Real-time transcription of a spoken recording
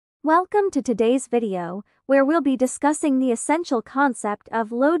Welcome to today's video, where we'll be discussing the essential concept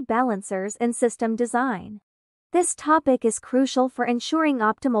of load balancers in system design. This topic is crucial for ensuring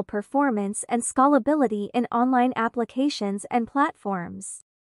optimal performance and scalability in online applications and platforms.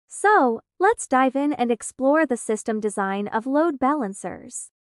 So, let's dive in and explore the system design of load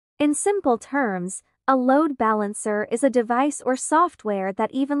balancers. In simple terms, a load balancer is a device or software that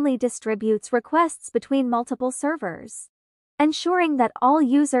evenly distributes requests between multiple servers, ensuring that all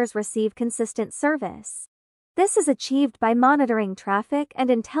users receive consistent service. This is achieved by monitoring traffic and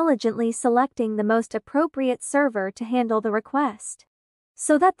intelligently selecting the most appropriate server to handle the request,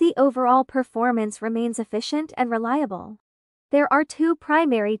 so that the overall performance remains efficient and reliable. There are two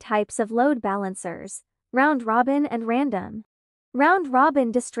primary types of load balancers: round-robin and random.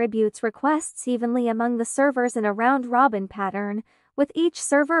 Round-robin distributes requests evenly among the servers in a round-robin pattern, with each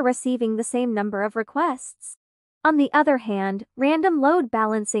server receiving the same number of requests. On the other hand, random load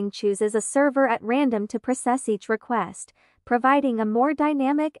balancing chooses a server at random to process each request, providing a more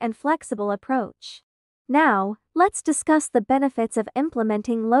dynamic and flexible approach. Now, let's discuss the benefits of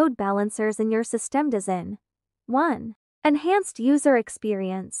implementing load balancers in your system design. 1. Enhanced user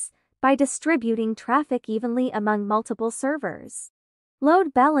experience. By distributing traffic evenly among multiple servers,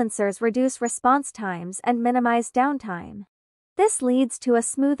 load balancers reduce response times and minimize downtime. This leads to a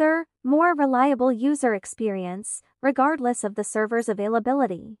smoother, more reliable user experience, regardless of the server's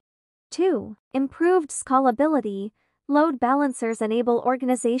availability. 2. Improved scalability. Load balancers enable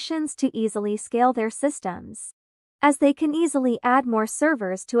organizations to easily scale their systems, as they can easily add more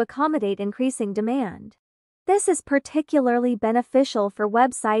servers to accommodate increasing demand. This is particularly beneficial for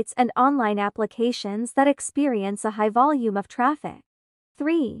websites and online applications that experience a high volume of traffic.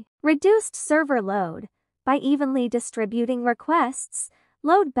 3. Reduced server load. By evenly distributing requests,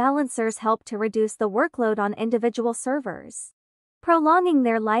 load balancers help to reduce the workload on individual servers, prolonging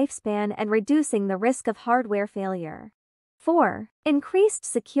their lifespan and reducing the risk of hardware failure. 4. Increased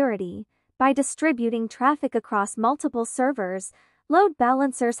security. By distributing traffic across multiple servers, load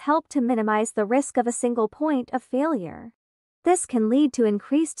balancers help to minimize the risk of a single point of failure. This can lead to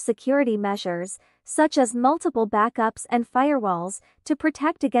increased security measures, such as multiple backups and firewalls, to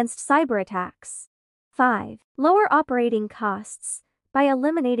protect against cyber attacks. 5. Lower operating costs. By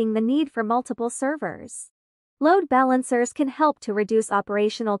eliminating the need for multiple servers, load balancers can help to reduce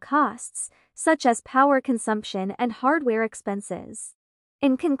operational costs, such as power consumption and hardware expenses.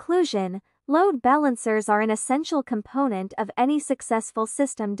 In conclusion, load balancers are an essential component of any successful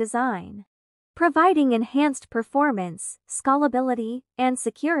system design, providing enhanced performance, scalability, and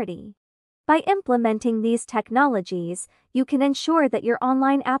security. By implementing these technologies, you can ensure that your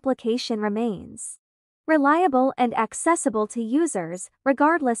online application remains reliable and accessible to users,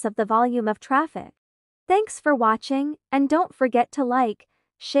 regardless of the volume of traffic. Thanks for watching, and don't forget to like,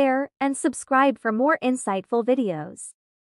 share, and subscribe for more insightful videos.